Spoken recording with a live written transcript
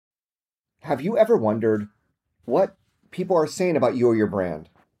Have you ever wondered what people are saying about you or your brand?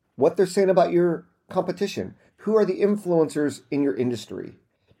 What they're saying about your competition? Who are the influencers in your industry?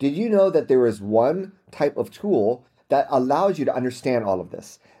 Did you know that there is one type of tool that allows you to understand all of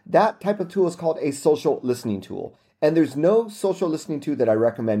this? That type of tool is called a social listening tool. And there's no social listening tool that I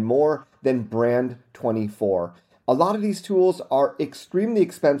recommend more than Brand24. A lot of these tools are extremely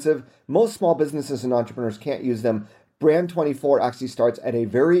expensive. Most small businesses and entrepreneurs can't use them. Brand24 actually starts at a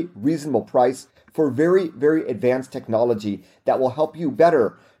very reasonable price for very, very advanced technology that will help you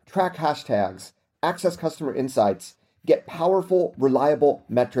better track hashtags, access customer insights, get powerful, reliable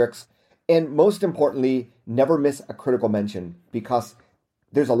metrics, and most importantly, never miss a critical mention, because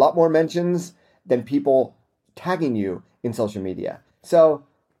there's a lot more mentions than people tagging you in social media. So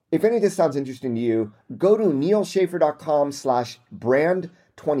if any of this sounds interesting to you, go to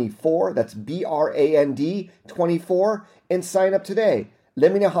neilschaefer.com/brand24, that's BRAND 24, and sign up today.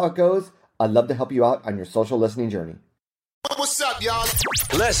 Let me know how it goes. I'd love to help you out on your social listening journey. What's up, y'all?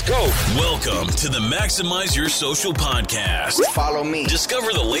 Let's go. Welcome to the Maximize Your Social podcast. Follow me.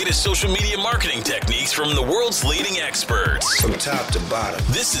 Discover the latest social media marketing techniques from the world's leading experts. From top to bottom.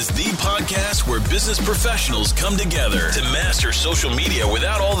 This is the podcast where business professionals come together to master social media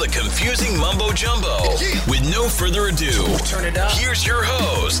without all the confusing mumbo jumbo. Yeah. With no further ado, turn it up. Here's your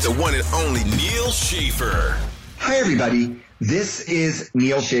host, The one and only Neil Schaefer. Hi, everybody. This is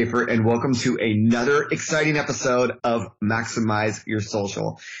Neil Schaefer, and welcome to another exciting episode of Maximize Your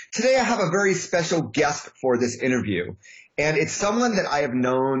Social. Today, I have a very special guest for this interview, and it's someone that I have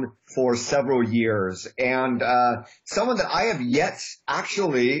known for several years, and someone that I have yet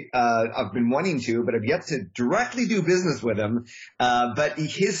actually, I've been wanting to, but have yet to directly do business with him. But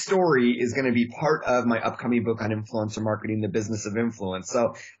his story is going to be part of my upcoming book on influencer marketing, The Business of Influence.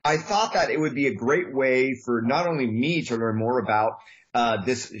 So I thought that it would be a great way for not only me to learn more about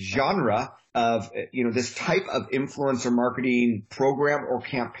this genre of, this type of influencer marketing program or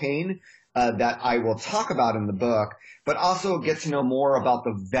campaign that I will talk about in the book, but also get to know more about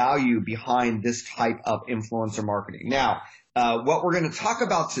the value behind this type of influencer marketing. Now, what we're going to talk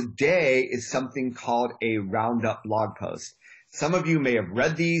about today is something called a Roundup blog post. Some of you may have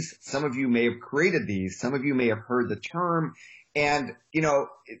read these. Some of you may have created these. Some of you may have heard the term. And,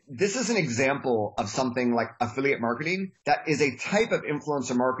 this is an example of something like affiliate marketing that is a type of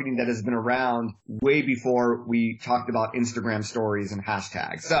influencer marketing that has been around way before we talked about Instagram stories and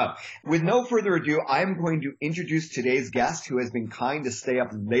hashtags. So with no further ado, I'm going to introduce today's guest, who has been kind to stay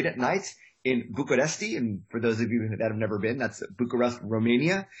up late at night in Bucharesti. And for those of you that have never been, that's Bucharest,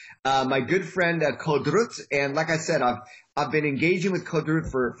 Romania. My good friend, Codrut. And like I said, I've been engaging with Codrut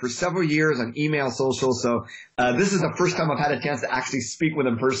for several years on email, social. So this is the first time I've had a chance to actually speak with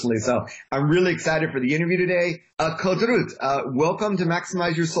him personally. So I'm really excited for the interview today. Codrut, welcome to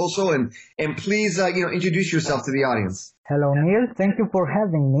Maximize Your Social, and please introduce yourself to the audience. Hello, Neil. Thank you for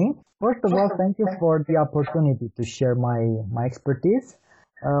having me. First of all, thank you for the opportunity to share my expertise.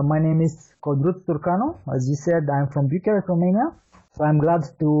 My name is Codrut Turcanu. As you said, I'm from Bucharest, Romania. So I'm glad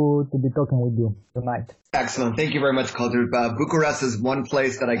to be talking with you tonight. Excellent. Thank you very much, Codrut. Bucharest is one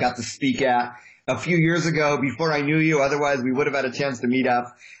place that I got to speak at a few years ago before I knew you. Otherwise, we would have had a chance to meet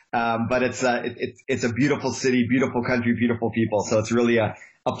up. But it's a beautiful city, beautiful country, beautiful people. So it's really a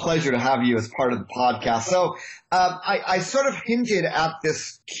pleasure to have you as part of the podcast. So I sort of hinted at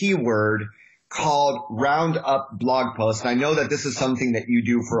this keyword called Roundup blog post. And I know that this is something that you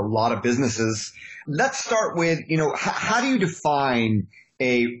do for a lot of businesses. Let's start with, how do you define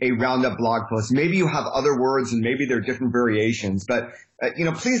a Roundup blog post? Maybe you have other words and maybe there are different variations, but,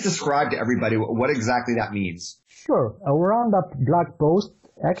 please describe to everybody what exactly that means. Sure. A Roundup blog post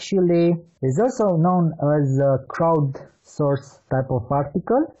actually is also known as a crowdsourced type of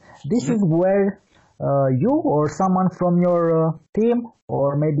article. This is where you or someone from your team,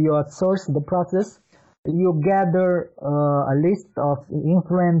 or maybe you outsource the process, you gather a list of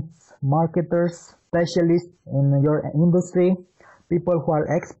influence marketers, specialists in your industry, people who are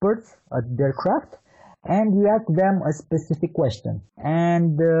experts at their craft, and you ask them a specific question.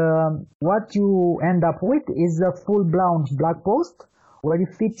 And what you end up with is a full-blown blog post where you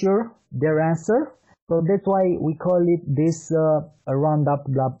feature their answer. So that's why we call it this a Roundup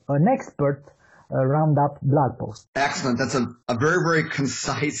blog, an expert Roundup blog post. Excellent. That's a very, very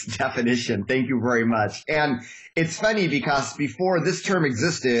concise definition. Thank you very much. And it's funny because before this term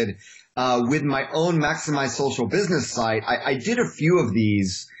existed, with my own Maximize Social business site, I did a few of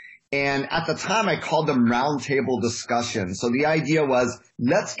these. And at the time, I called them roundtable discussions. So the idea was,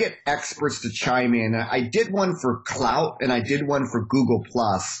 let's get experts to chime in. I did one for Clout and I did one for Google+.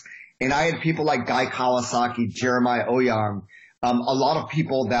 And I had people like Guy Kawasaki, Jeremiah Ouyang, a lot of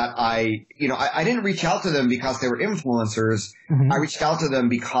people that I didn't reach out to them because they were influencers. I reached out to them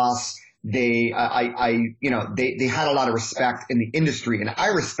because they had a lot of respect in the industry, and I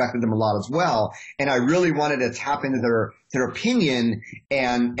respected them a lot as well. And I really wanted to tap into their opinion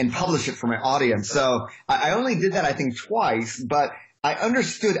and publish it for my audience. So I only did that, I think, twice, but I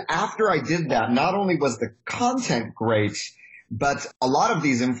understood after I did that, not only was the content great, but a lot of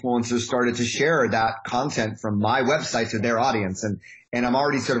these influencers started to share that content from my website to their audience. And I'm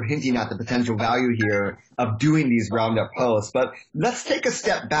already sort of hinting at the potential value here of doing these Roundup posts. But let's take a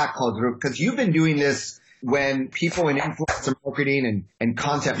step back, Codrut, because you've been doing this when people in influencer marketing and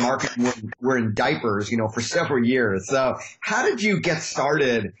content marketing were in diapers, for several years. So how did you get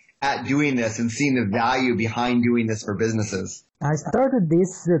started at doing this and seeing the value behind doing this for businesses? I started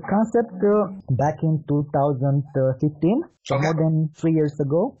this concept back in 2015, so more than 3 years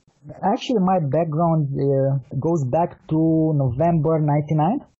ago. Actually, my background goes back to November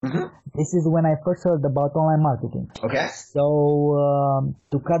 99. This is when I first heard about online marketing. Okay. So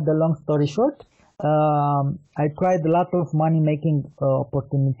to cut the long story short, I tried a lot of money-making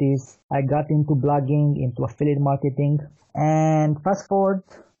opportunities. I got into blogging, into affiliate marketing, and fast forward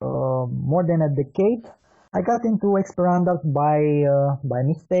more than a decade, I got into Roundup by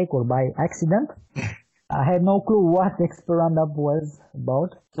mistake or by accident. I had no clue what Roundup was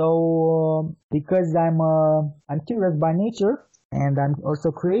about. So because I'm curious by nature and I'm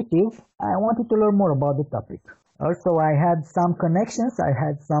also creative, I wanted to learn more about the topic. Also, I had some connections. I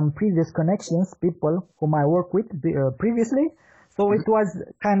had some previous connections, people whom I worked with previously. So it was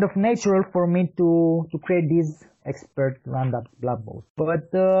kind of natural for me to create these expert Roundup blog posts.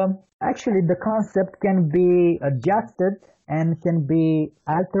 But actually, the concept can be adjusted and can be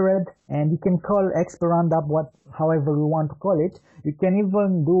altered, and you can call expert Roundup however you want to call it. You can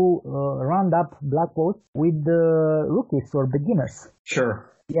even do Roundup blog posts with rookies or beginners. Sure.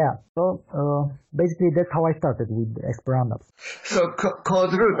 Yeah, so basically that's how I started with expert Roundups. So,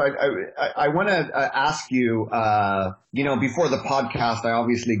 Codrut, I want to ask you, before the podcast, I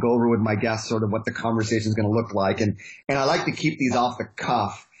obviously go over with my guests sort of what the conversation is going to look like, and I like to keep these off the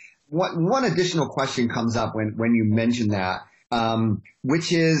cuff. One additional question comes up when you mention that,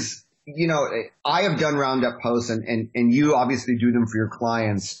 which is, I have done Roundup posts, and you obviously do them for your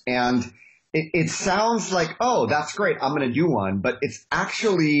clients, and it sounds like, oh, that's great, I'm going to do one, but it's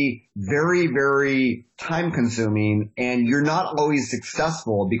actually very, very time consuming, and you're not always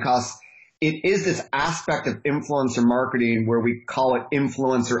successful because it is this aspect of influencer marketing where we call it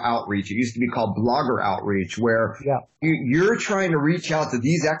influencer outreach. It used to be called blogger outreach, where you're trying to reach out to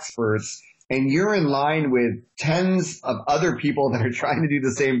these experts and you're in line with tens of other people that are trying to do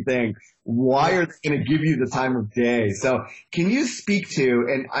the same thing. Why are they going to give you the time of day? So can you speak to,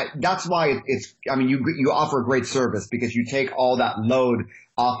 and that's why you offer a great service because you take all that load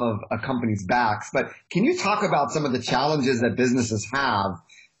off of a company's backs. But can you talk about some of the challenges that businesses have?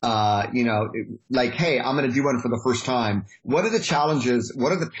 Like, hey, I'm going to do one for the first time. What are the challenges?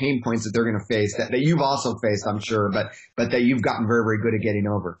 What are the pain points that they're going to face that you've also faced, I'm sure, but that you've gotten very, very good at getting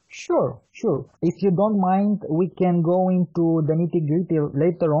over? Sure. If you don't mind, we can go into the nitty-gritty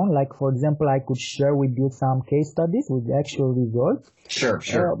later on. Like, for example, I could share with you some case studies with actual results. Sure.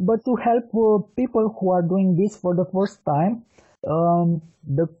 But to help people who are doing this for the first time,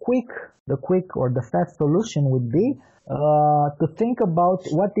 the quick or the fast solution would be to think about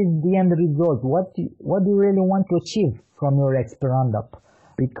what is the end result, what do you really want to achieve from your expert Roundup.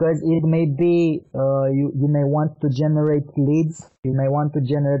 Because it may be you may want to generate leads, you may want to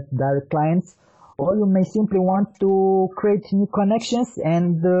generate direct clients, or you may simply want to create new connections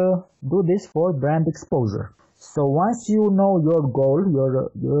and do this for brand exposure. So once you know your goal,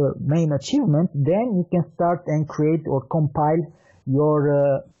 your main achievement, then you can start and create or compile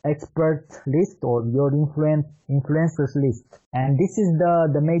your expert list or your influencers list. And this is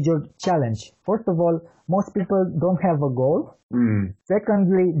the major challenge. First of all, most people don't have a goal.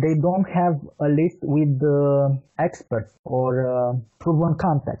 Secondly, they don't have a list with experts or proven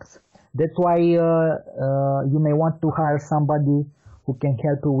contacts. That's why you may want to hire somebody who can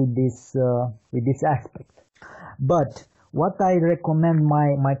help you with this aspect. But what I recommend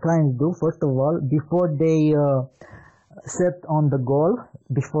my clients do, first of all, before they set on the goal,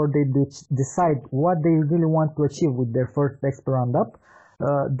 before they decide what they really want to achieve with their first expert Roundup,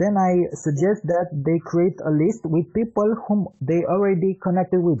 then I suggest that they create a list with people whom they already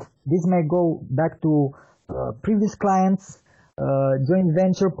connected with. This may go back to previous clients, joint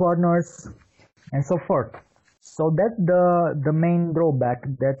venture partners, and so forth. So that's the main drawback.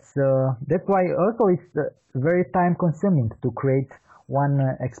 That's why also it's very time consuming to create one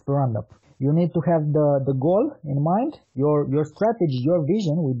expert Roundup. You need to have the goal in mind, your strategy, your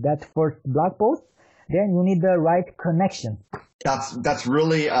vision with that first blog post. Then you need the right connection. That's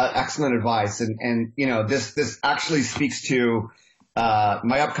really excellent advice, and this actually speaks to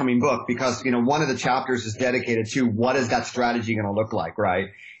my upcoming book, because one of the chapters is dedicated to what is that strategy going to look like, right?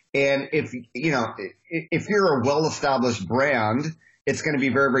 And if you're a well-established brand, it's going to be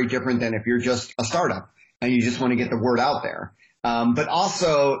very, very different than if you're just a startup and you just want to get the word out there. But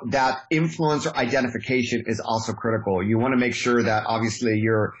also that influencer identification is also critical. You want to make sure that obviously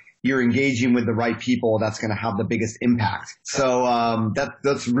you're engaging with the right people that's going to have the biggest impact. So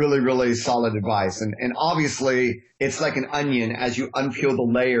that's really, really solid advice. And obviously it's like an onion. As you unpeel the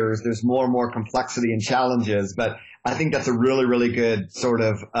layers, there's more and more complexity and challenges. But I think that's a really, really good sort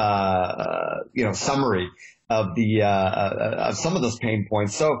of summary of the of some of those pain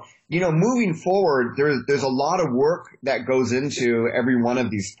points. So moving forward, there's a lot of work that goes into every one of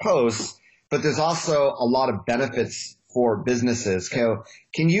these posts, but there's also a lot of benefits for businesses.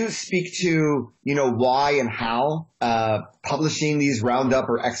 Can you speak to, why and how publishing these Roundup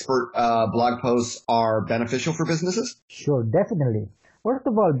or expert blog posts are beneficial for businesses? Sure, definitely. First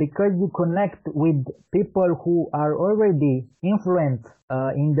of all, because you connect with people who are already influent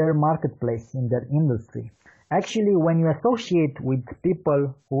in their marketplace, in their industry. Actually, when you associate with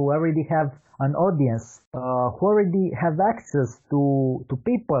people who already have an audience, who already have access to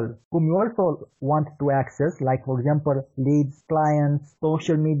people whom you also want to access, like, for example, leads, clients,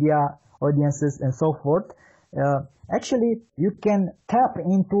 social media audiences, and so forth, actually, you can tap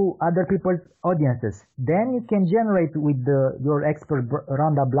into other people's audiences. Then you can generate with your expert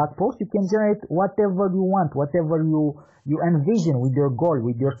Roundup blog post, you can generate whatever you want, whatever you envision with your goal,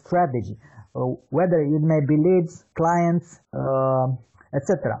 with your strategy. Whether it may be leads, clients,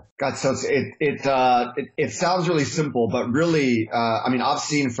 etc. God, so it sounds really simple, but really, I've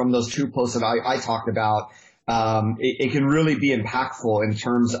seen from those two posts that I talked about, it can really be impactful in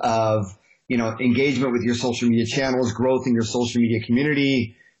terms of engagement with your social media channels, growth in your social media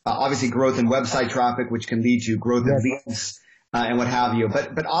community, obviously growth in website traffic, which can lead to growth in leads and what have you.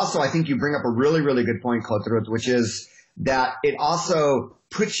 But also, I think you bring up a really, really good point, Codrut, which is that it also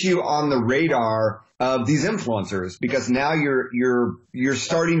puts you on the radar of these influencers, because now you're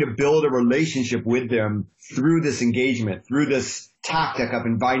starting to build a relationship with them through this engagement, through this tactic of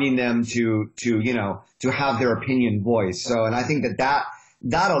inviting them to have their opinion voiced. So, and I think that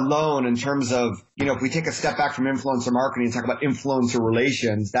alone, in terms of, if we take a step back from influencer marketing and talk about influencer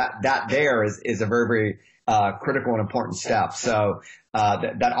relations, that there is a very, very critical and important step. So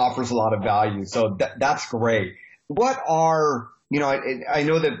that offers a lot of value. So that's great. What are, I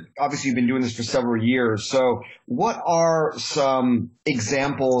know that obviously you've been doing this for several years. So what are some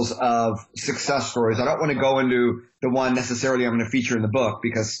examples of success stories? I don't want to go into the one necessarily I'm going to feature in the book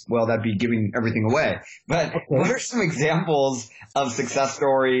because, well, that'd be giving everything away. But what are some examples of success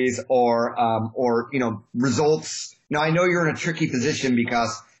stories or results? Now, I know you're in a tricky position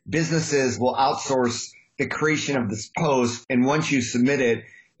because businesses will outsource the creation of this post, and once you submit it,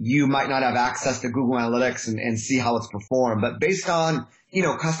 you might not have access to Google Analytics and see how it's performed. But based on,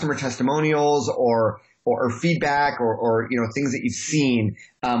 customer testimonials or feedback or things that you've seen,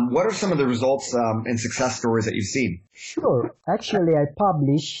 what are some of the results and success stories that you've seen? Sure. Actually, I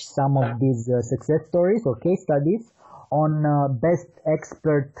publish some of these success stories or case studies on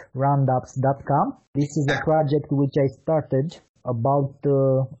bestexpertroundups.com. This is a project which I started about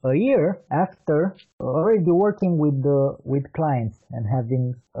a year after already working with clients and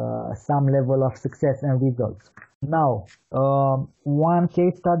having some level of success and results. Now, one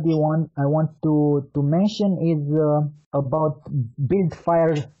case study I want to mention is about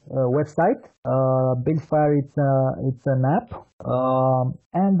BuildFire website. BuildFire, it's an app,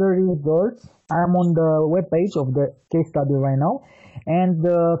 and the results. I'm on the webpage of the case study right now, and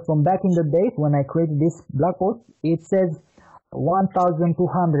from back in the days when I created this blog post, it says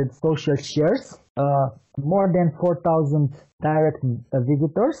 1,200 social shares, more than 4,000 direct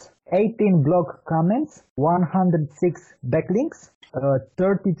visitors, 18 blog comments, 106 backlinks,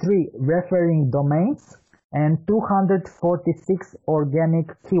 33 referring domains, and 246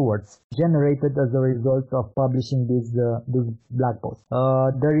 organic keywords generated as a result of publishing this blog post.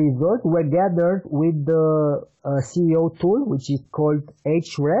 The results were gathered with the CEO tool, which is called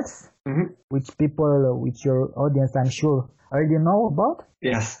Ahrefs, which your audience, I'm sure, already know about.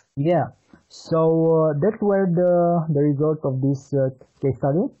 Yes. Yeah. So that's where the result of this case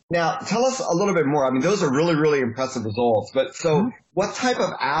study. Now, tell us a little bit more. I mean, those are really, really impressive results. But so, what type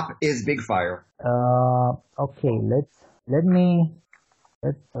of app is BigFire? Okay.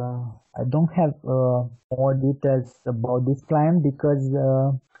 I don't have more details about this client because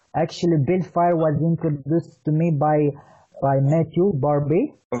Actually, Buildfire was introduced to me by Matthew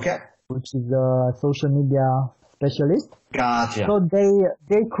Barbie, Okay. which is a social media specialist. Gotcha. So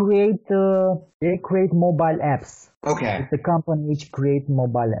they create mobile apps. Okay. It's a company which creates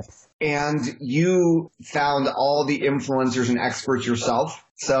mobile apps. And you found all the influencers and experts yourself.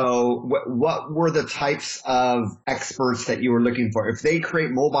 So what were the types of experts that you were looking for? If they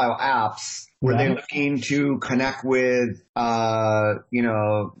create mobile apps, were they looking to connect with,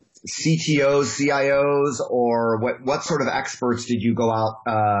 CTOs, CIOs, or what sort of experts did you go out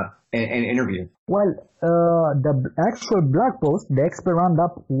and interview? Well, the actual blog post, the expert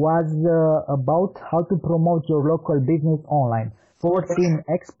roundup, was about how to promote your local business online. 14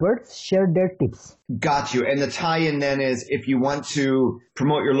 experts shared their tips. Got you. And the tie-in then is if you want to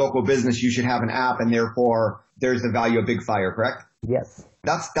promote your local business, you should have an app, and therefore there's the value of Buildfire, correct? Yes.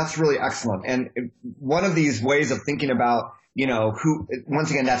 That's really excellent. And one of these ways of thinking about, who,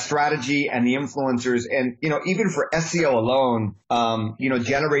 once again, that strategy and the influencers, and, even for SEO alone,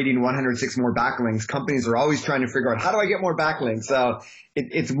 generating 106 more backlinks, companies are always trying to figure out, how do I get more backlinks? So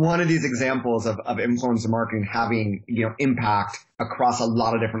it's one of these examples of influencer marketing having, impact across a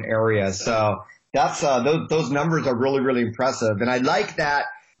lot of different areas. So that's, those numbers are really, really impressive. And I like that.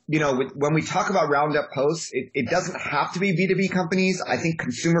 When we talk about Roundup posts, it doesn't have to be B2B companies. I think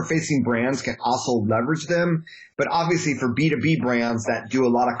consumer-facing brands can also leverage them. But obviously for B2B brands that do a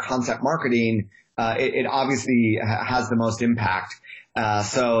lot of content marketing, it obviously has the most impact.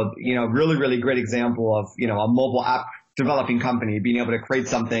 So, really, really great example of, a mobile app developing company being able to create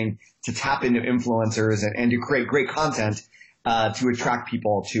something to tap into influencers and to create great content to attract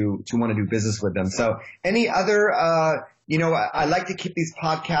people to want to do business with them. So any other I like to keep these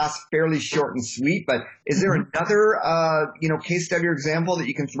podcasts fairly short and sweet, but is there another, case study or example that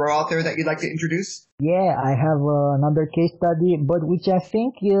you can throw out there that you'd like to introduce? Yeah, I have another case study, but which I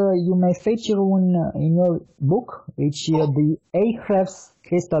think you may feature in your book, which the Ahrefs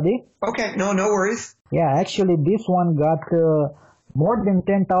case study. Okay, no worries. Yeah, actually this one got more than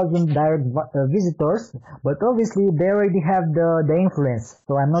 10,000 direct visitors, but obviously they already have the influence.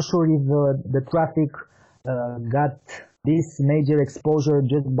 So I'm not sure if the traffic got this major exposure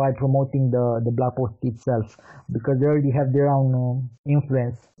just by promoting the blog post itself, because they already have their own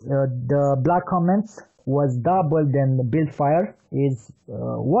influence. The blog comments was double than Buildfire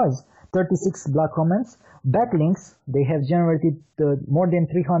was 36 blog comments. Backlinks, they have generated more than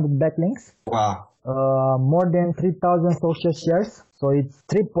 300 backlinks. Wow. More than 3,000 social shares, so it's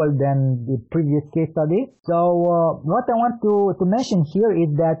triple than the previous case study. So what I want to mention here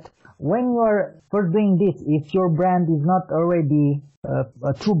is that when you are first doing this, if your brand is not already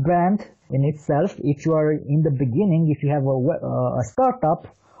a true brand in itself, if you are in the beginning, if you have a startup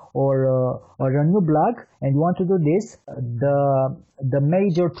or a new blog and you want to do this, the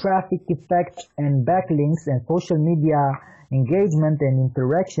major traffic effect and backlinks and social media engagement and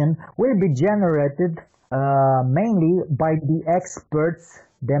interaction will be generated mainly by the experts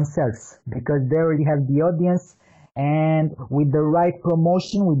themselves, because they already have the audience, and with the right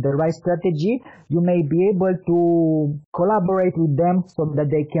promotion, with the right strategy, you may be able to collaborate with them so that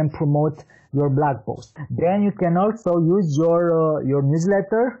they can promote your blog post. Then you can also use your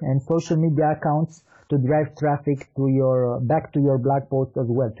newsletter and social media accounts to drive traffic to back to your blog post as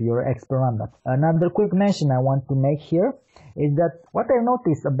well, to your expert roundup. Another quick mention I want to make here is that what I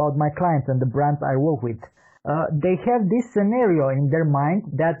notice about my clients and the brands I work with, they have this scenario in their mind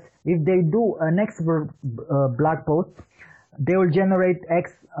that if they do an expert blog post, they will generate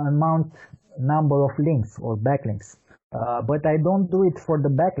X number of links or backlinks. But I don't do it for the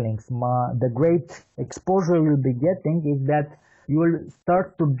backlinks. The great exposure you'll be getting is that you will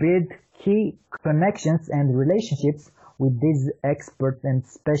start to build key connections and relationships with these experts and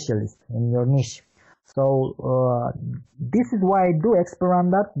specialists in your niche. So this is why I do expert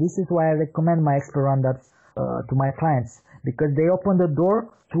roundup. This is why I recommend my expert roundups to my clients, because they open the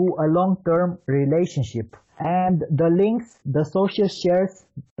door to a long-term relationship. And the links, the social shares,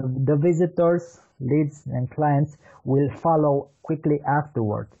 the visitors, leads, and clients will follow quickly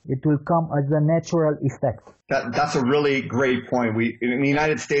afterward. It will come as a natural effect. That's a really great point. In the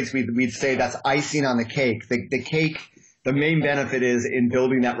United States, we'd say that's icing on the cake. The cake, the main benefit is in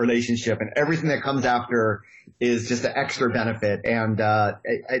building that relationship, and everything that comes after is just an extra benefit. And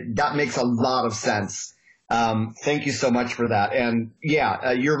that makes a lot of sense. Thank you so much for that. And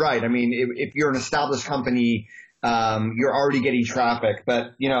yeah, you're right. I mean, if you're an established company, you're already getting traffic.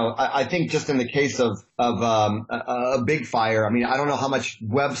 But, I think just in the case of a Buildfire, I mean, I don't know how much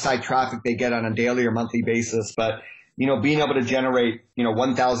website traffic they get on a daily or monthly basis, but, being able to generate,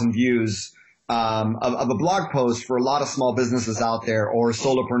 1,000 views of a blog post for a lot of small businesses out there or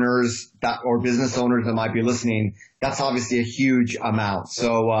solopreneurs or business owners that might be listening, that's obviously a huge amount.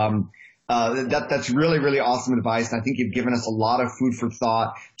 So that's really, really awesome advice. And I think you've given us a lot of food for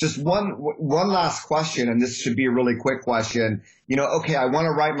thought. Just one last question, and this should be a really quick question. Okay, I want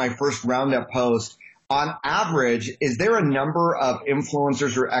to write my first Roundup post. On average, is there a number of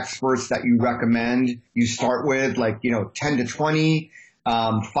influencers or experts that you recommend you start with, like, 10 to 20,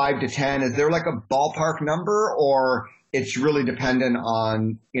 5 to 10? Is there like a ballpark number, or it's really dependent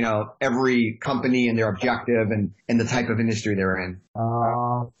on, every company and their objective and the type of industry they're in?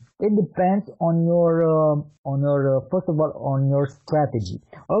 It depends on your first of all, on your strategy.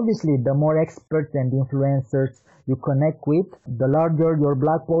 Obviously, the more experts and influencers you connect with, the larger your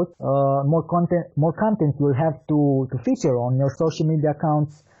blog post, more content you'll have to feature on your social media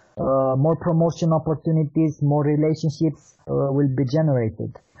accounts, more promotion opportunities, more relationships will be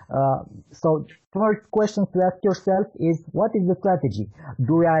generated. So first question to ask yourself is, what is the strategy?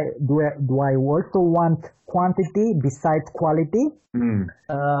 Do I also want quantity besides quality?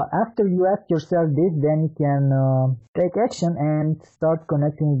 After you ask yourself this, then you can take action and start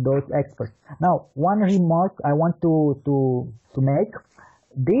connecting with those experts. Now, one remark I want to make: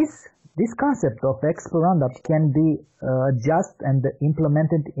 this concept of expert roundup can be adjusted and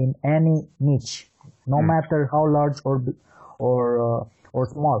implemented in any niche, no matter how large or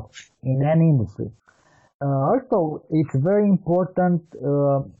small, in any industry. Also, it's very important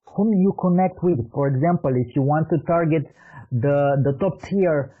whom you connect with. For example, if you want to target the top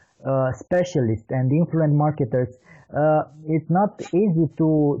tier specialists and influent marketers, it's not easy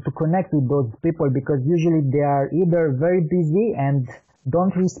to connect with those people, because usually they are either very busy and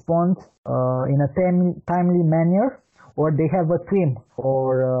don't respond in a timely manner, or they have a team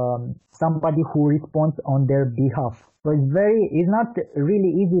or somebody who responds on their behalf. So it's not really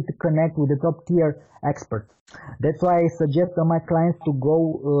easy to connect with the top tier experts. That's why I suggest to my clients to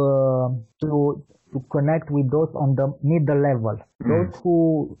go to connect with those on the middle level, those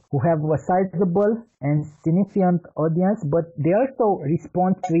who have a sizable and significant audience, but they also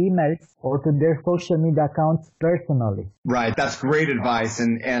respond to emails or to their social media accounts personally. Right. That's great advice.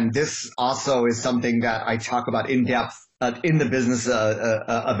 And this also is something that I talk about in depth in the business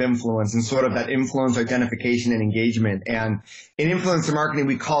of influence, and sort of that influence identification and engagement. And in influencer marketing,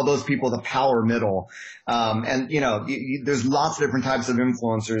 we call those people the power middle. And there's lots of different types of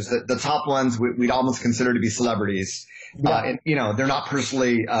influencers. The top ones we'd almost consider to be celebrities. Yeah. And they're not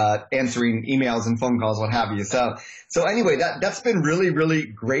personally answering emails and phone calls, what have you. So anyway, that's been really, really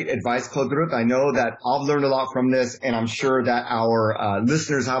great advice, Codrut. I know that I've learned a lot from this, and I'm sure that our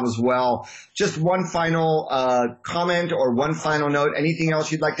listeners have as well. Just one final comment or one final note. Anything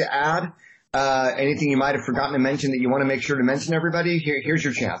else you'd like to add? Anything you might have forgotten to mention that you want to make sure to mention, everybody? Here's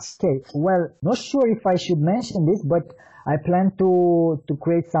your chance. Okay. Well, not sure if I should mention this, but I plan to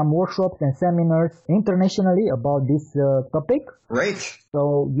create some workshops and seminars internationally about this topic. Great.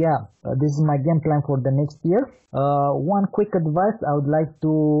 So this is my game plan for the next year. One quick advice I would like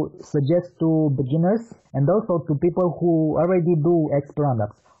to suggest to beginners and also to people who already do expert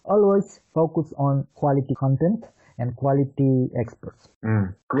roundups: always focus on quality content and quality experts.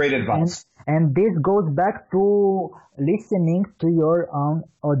 Great advice. And this goes back to listening to your own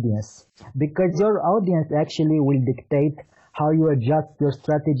audience, because your audience actually will dictate how you adjust your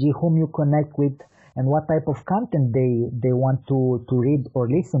strategy, whom you connect with, and what type of content they want to read or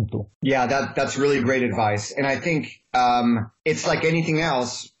listen to. Yeah, that's really great advice. And I think it's like anything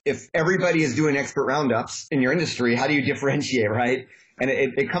else. If everybody is doing expert roundups in your industry, how do you differentiate, right? And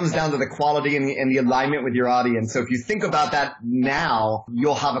it comes down to the quality and the alignment with your audience. So if you think about that now,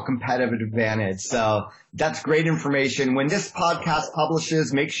 you'll have a competitive advantage. So that's great information. When this podcast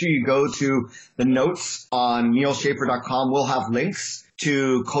publishes, make sure you go to the notes on neilschaefer.com. We'll have links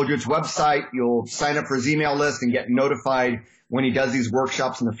to Codrut's website. You'll sign up for his email list and get notified when he does these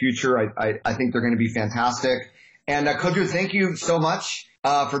workshops in the future. I think they're going to be fantastic. And Codrut, thank you so much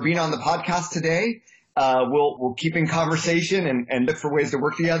for being on the podcast today. We'll keep in conversation and look for ways to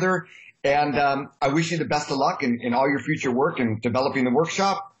work together. And I wish you the best of luck in all your future work and developing the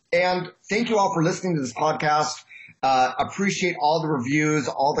workshop. And thank you all for listening to this podcast. Appreciate all the reviews,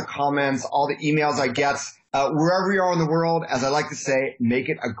 all the comments, all the emails I get. Wherever you are in the world, as I like to say, make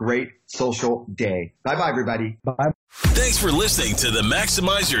it a great social day. Bye-bye, everybody. Bye. Thanks for listening to the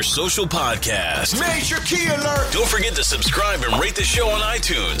Maximize Your Social podcast. Major key alert! Don't forget to subscribe and rate the show on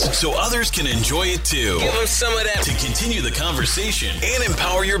iTunes so others can enjoy it too. Give them some of that. To continue the conversation and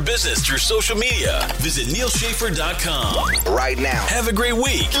empower your business through social media, visit neilschaefer.com. Right now. Have a great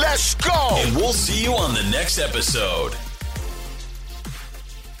week. Let's go! And we'll see you on the next episode.